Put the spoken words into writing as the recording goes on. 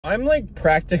I'm like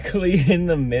practically in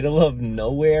the middle of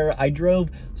nowhere. I drove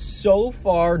so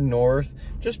far north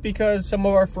just because some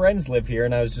of our friends live here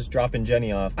and I was just dropping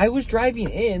Jenny off. I was driving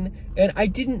in and I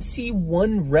didn't see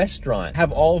one restaurant. I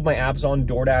have all of my apps on: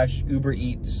 DoorDash, Uber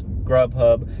Eats,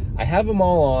 Grubhub. I have them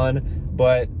all on,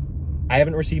 but I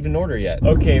haven't received an order yet.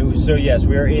 Okay, so yes,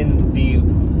 we are in the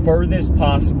furthest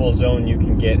possible zone you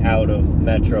can get out of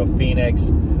Metro Phoenix.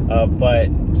 But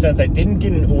since I didn't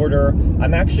get an order,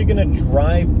 I'm actually gonna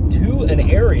drive to an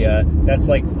area that's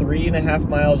like 3.5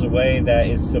 miles away that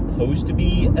is supposed to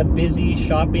be a busy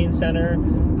shopping center.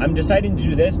 I'm deciding to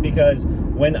do this because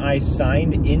when I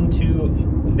signed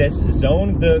into this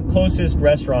zone, the closest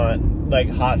restaurant, like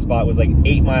hotspot, was like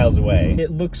 8 miles away.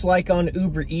 It looks like on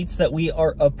Uber Eats that we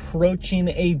are approaching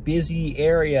a busy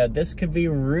area. This could be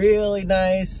really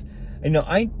nice. You know,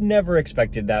 I never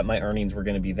expected that my earnings were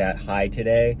gonna be that high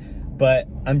today, but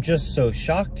I'm just so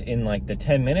shocked. In like the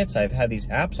 10 minutes I've had these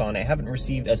apps on, I haven't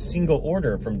received a single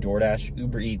order from DoorDash,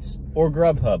 Uber Eats, or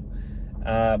Grubhub.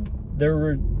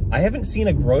 I haven't seen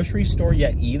a grocery store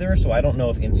yet either, so I don't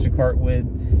know if Instacart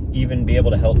would even be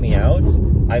able to help me out.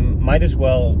 I might as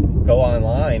well go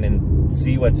online and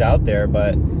see what's out there,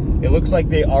 but it looks like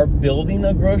they are building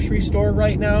a grocery store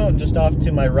right now, just off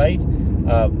to my right.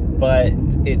 But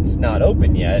it's not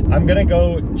open yet. I'm gonna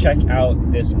go check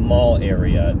out this mall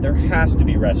area. There has to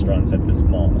be restaurants at this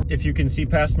mall. If you can see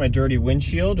past my dirty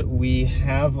windshield, we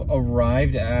have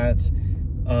arrived at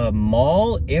a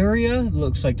mall area.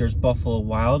 Looks like there's Buffalo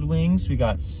Wild Wings. We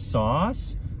got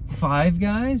Sauce, Five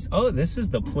Guys. Oh, this is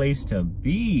the place to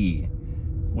be.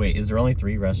 Wait, is there only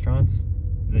 3 restaurants?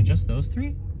 Is it just those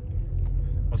 3?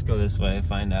 Let's go this way and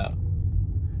find out.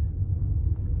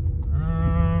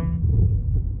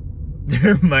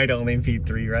 There might only be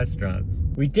 3 restaurants.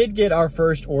 We did get our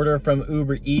first order from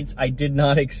Uber Eats. I did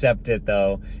not accept it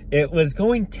though. It was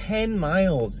going 10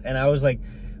 miles and I was like,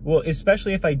 well,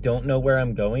 especially if I don't know where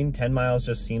I'm going, 10 miles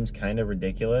just seems kind of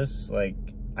ridiculous. Like,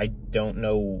 I don't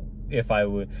know if I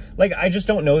would, like, I just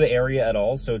don't know the area at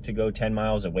all. So to go 10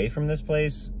 miles away from this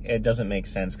place, it doesn't make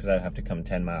sense because I'd have to come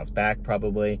 10 miles back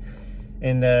probably.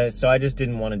 And so I just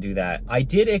didn't want to do that. I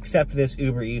did accept this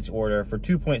Uber Eats order for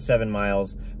 2.7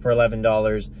 miles for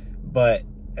 $11, but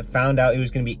I found out it was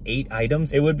going to be 8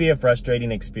 items. It would be a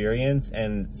frustrating experience.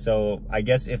 And so I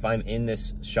guess if I'm in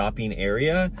this shopping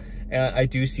area, I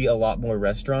do see a lot more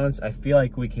restaurants. I feel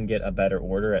like we can get a better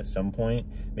order at some point.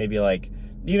 Maybe like,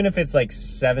 even if it's like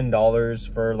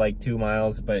 $7 for like 2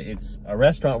 miles, but it's a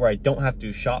restaurant where I don't have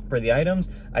to shop for the items,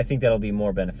 I think that'll be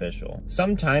more beneficial.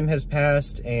 Some time has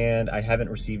passed and I haven't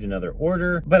received another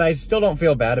order, but I still don't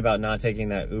feel bad about not taking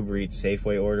that Uber Eats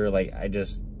Safeway order. Like, I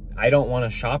don't want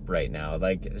to shop right now.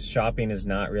 Like, shopping is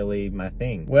not really my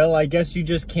thing. Well, I guess you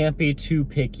just can't be too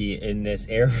picky in this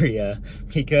area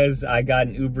because I got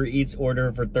an Uber Eats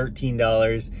order for $13,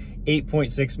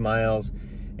 8.6 miles,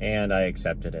 and I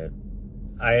accepted it.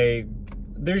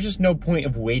 There's just no point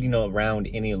of waiting around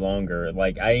any longer.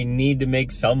 Like, I need to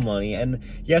make some money, and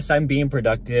yes, I'm being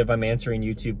productive. I'm answering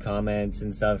YouTube comments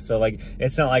and stuff. So like,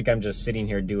 it's not like I'm just sitting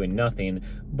here doing nothing,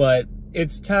 but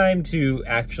it's time to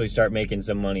actually start making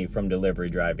some money from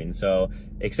delivery driving. So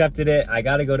accepted it. I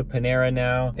got to go to Panera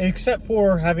now, except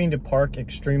for having to park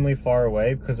extremely far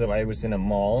away because I was in a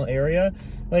mall area.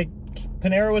 Like,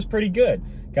 Panera was pretty good.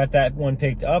 Got that one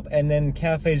picked up, and then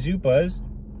Cafe Zupa's,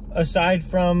 aside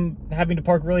from having to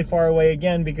park really far away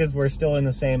again because we're still in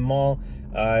the same mall,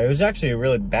 it was actually a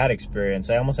really bad experience.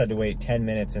 I almost had to wait 10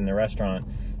 minutes in the restaurant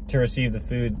to receive the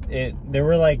food. There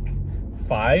were like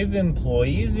 5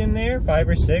 employees in there, 5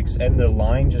 or 6, and the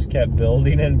line just kept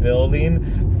building and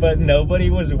building, but nobody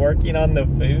was working on the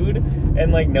food,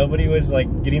 and like nobody was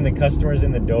like getting the customers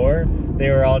in the door. They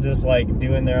were all just like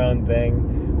doing their own thing.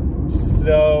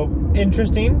 So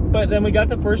interesting. But then we got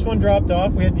the first one dropped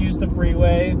off. We had to use the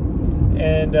freeway,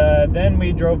 and then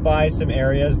we drove by some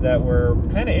areas that were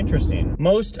kind of interesting.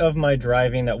 Most of my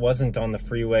driving that wasn't on the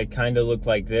freeway kind of looked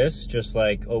like this, just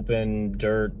like open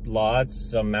dirt lots,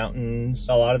 some mountains.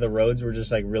 A lot of the roads were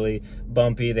just like really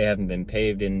bumpy. They haven't been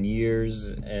paved in years,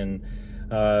 and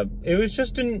it was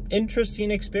just an interesting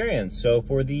experience. So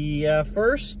for the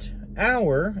first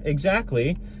hour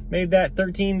exactly, made that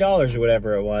 $13 or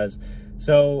whatever it was.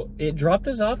 So it dropped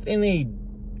us off in a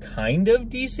kind of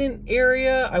decent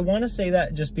area. I want to say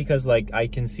that just because like I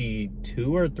can see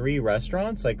 2 or 3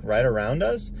 restaurants like right around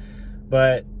us,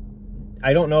 but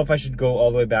I don't know if I should go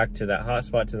all the way back to that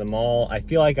hotspot to the mall. I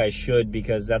feel like I should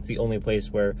because that's the only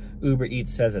place where Uber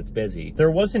Eats says it's busy.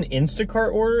 There was an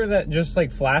Instacart order that just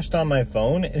like flashed on my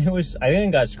phone, and it was, I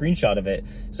think I got a screenshot of it.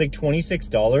 It's like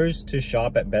 $26 to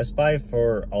shop at Best Buy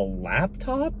for a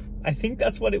laptop. I think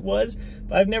that's what it was,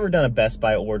 but I've never done a Best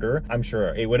Buy order. I'm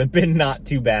sure it would have been not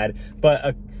too bad, but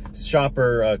a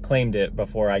shopper claimed it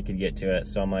before I could get to it.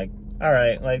 So I'm like, all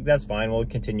right, like that's fine. We'll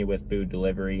continue with food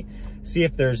delivery. See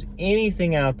if there's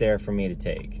anything out there for me to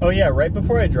take. Oh yeah, right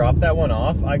before I dropped that one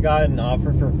off, I got an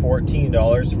offer for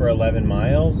 $14 for 11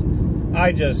 miles.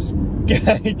 I just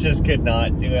could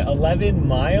not do it. 11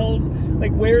 miles?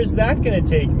 Like, where is that gonna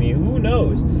take me? Who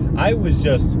knows? I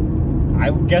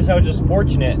guess I was just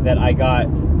fortunate that I got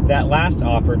that last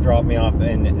offer dropped me off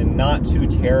in a not too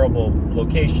terrible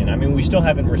location. I mean, we still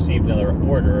haven't received another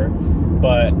order,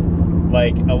 but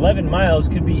like 11 miles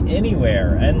could be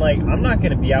anywhere. And like, I'm not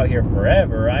gonna be out here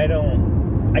forever. I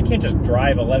can't just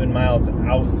drive 11 miles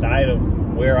outside of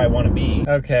where I wanna be.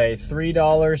 Okay,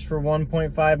 $3 for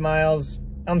 1.5 miles.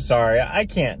 I'm sorry, I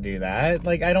can't do that.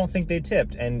 Like, I don't think they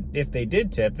tipped. And if they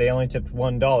did tip, they only tipped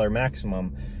 $1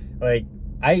 maximum. Like,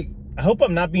 I hope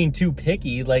I'm not being too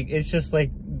picky. Like, it's just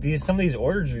like, some of these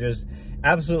orders are just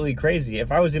absolutely crazy.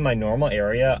 If I was in my normal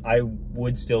area, I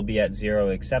would still be at 0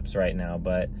 accepts right now,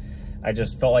 but I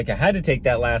just felt like I had to take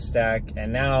that last stack,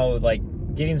 and now like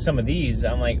getting some of these,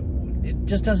 I'm like, it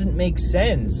just doesn't make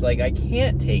sense. Like, I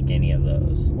can't take any of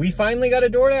those. We finally got a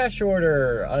DoorDash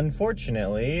order.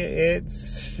 Unfortunately,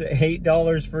 it's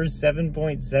 $8 for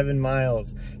 7.7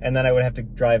 miles, and then I would have to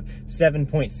drive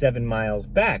 7.7 miles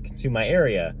back to my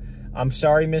area. I'm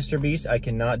sorry, Mr. Beast, I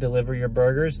cannot deliver your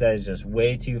burgers. That is just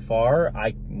way too far.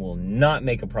 I will not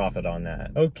make a profit on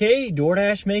that. Okay,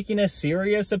 DoorDash making a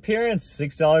serious appearance.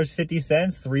 $6.50,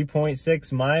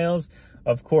 3.6 miles.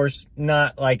 Of course,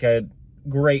 not like a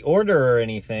great order or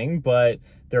anything, but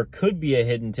there could be a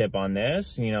hidden tip on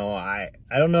this. You know, I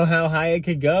don't know how high it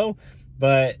could go,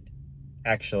 but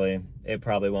actually, it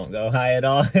probably won't go high at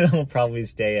all. It'll probably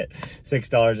stay at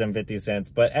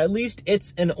 $6.50, but at least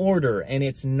it's an order and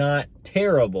it's not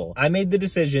terrible. I made the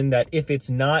decision that if it's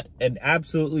not an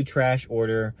absolutely trash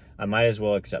order, I might as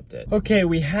well accept it. Okay,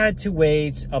 we had to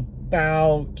wait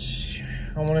about,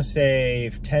 I want to say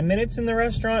 10 minutes in the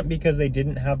restaurant because they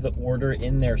didn't have the order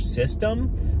in their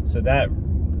system. So that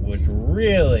was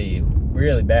really,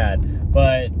 really bad.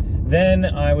 But then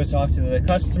I was off to the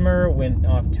customer, went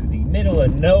off to the middle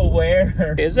of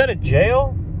nowhere. Is that a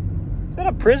jail? Is that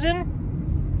a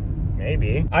prison?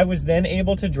 Maybe. I was then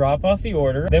able to drop off the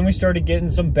order. Then we started getting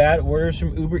some bad orders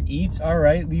from Uber Eats. All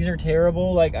right, these are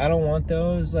terrible. Like, I don't want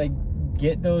those. Like,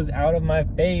 get those out of my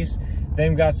face.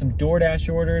 Then got some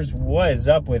DoorDash orders. What is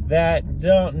up with that?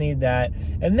 Don't need that.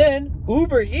 And then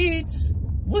Uber Eats.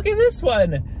 Look at this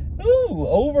one. Ooh,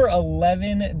 over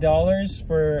 $11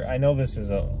 for, I know this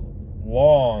is a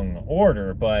long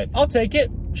order, but I'll take it.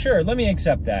 Sure, let me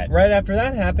accept that. Right after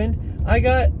that happened, I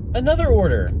got another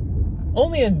order.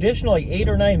 Only an additional like 8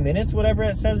 or 9 minutes, whatever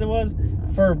it says it was,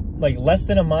 for like less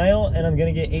than a mile, and I'm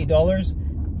gonna get $8.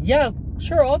 Yeah,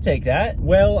 sure, I'll take that.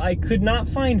 Well, I could not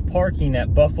find parking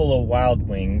at Buffalo Wild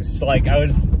Wings. Like,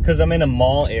 because I'm in a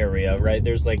mall area, right?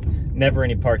 There's like never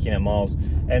any parking at malls.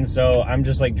 And so I'm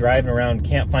just like driving around,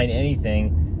 can't find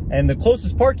anything. And the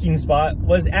closest parking spot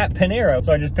was at Panera.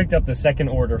 So I just picked up the second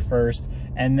order first,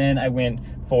 and then I went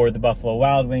for the Buffalo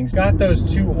Wild Wings. Got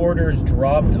those 2 orders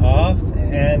dropped off,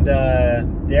 and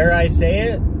dare I say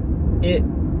it, it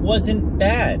wasn't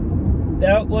bad.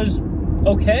 That was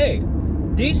okay,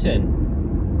 decent,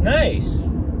 nice.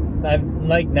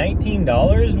 Like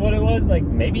 $19, what it was, like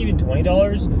maybe even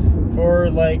 $20 for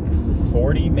like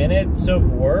 40 minutes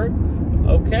of work.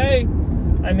 Okay,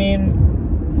 I mean,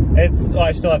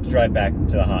 I still have to drive back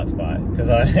to the hotspot because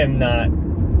I am not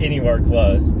anywhere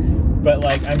close. But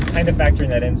like, I'm kind of factoring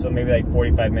that in, so maybe like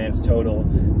 45 minutes total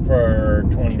for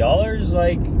 $20.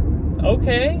 Like,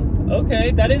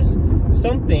 okay, that is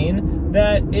something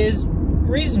that is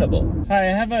reasonable. Hi,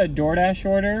 I have a DoorDash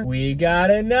order. We got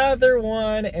another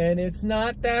one, and it's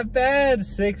not that bad.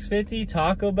 $6.50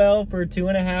 Taco Bell for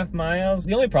 2.5 miles.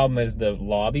 The only problem is the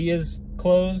lobby is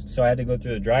closed, so I had to go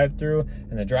through the drive-thru,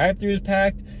 and the drive-thru is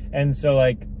packed, and so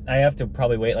like I have to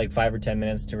probably wait like 5 or 10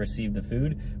 minutes to receive the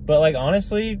food. But like,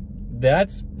 honestly,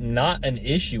 that's not an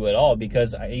issue at all,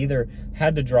 because I either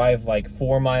had to drive like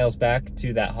 4 miles back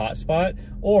to that hotspot,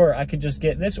 or I could just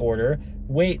get this order,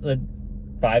 wait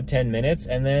 5-10 minutes,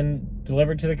 and then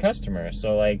deliver to the customer.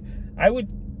 So like, I would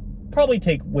probably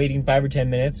take waiting 5 or 10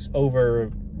 minutes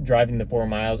over driving the 4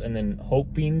 miles and then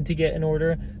hoping to get an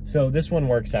order. So this one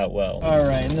works out well. All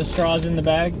right, and the straw's in the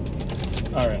bag.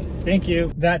 All right, thank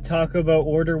you. That Taco Bell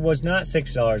order was not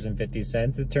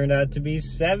 $6.50. It turned out to be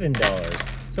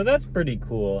 $7. So that's pretty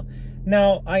cool.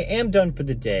 Now, I am done for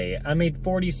the day. I made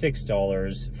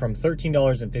 $46 from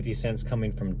 $13.50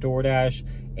 coming from DoorDash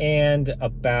and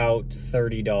about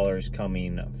 $30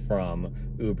 coming from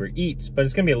Uber Eats, but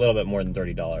it's gonna be a little bit more than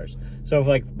 $30. So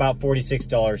like about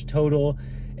 $46 total.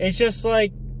 It's just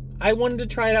like, I wanted to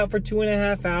try it out for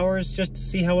 2.5 hours just to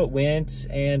see how it went,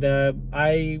 and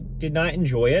I did not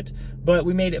enjoy it, but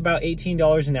we made about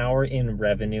 $18 an hour in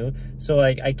revenue. So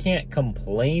like, I can't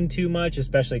complain too much,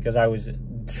 especially because I was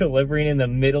delivering in the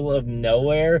middle of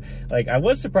nowhere. Like, I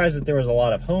was surprised that there was a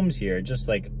lot of homes here, just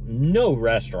like no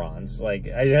restaurants. Like,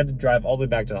 I had to drive all the way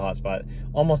back to the hotspot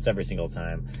almost every single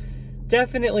time.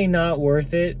 Definitely not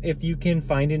worth it if you can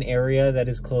find an area that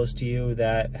is close to you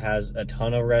that has a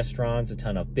ton of restaurants, a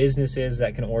ton of businesses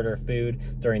that can order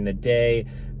food during the day,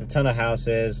 a ton of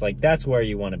houses. Like, that's where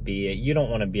you want to be. You don't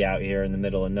want to be out here in the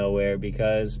middle of nowhere,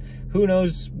 because who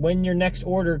knows when your next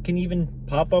order can even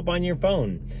pop up on your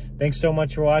phone. Thanks so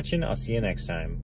much for watching. I'll see you next time.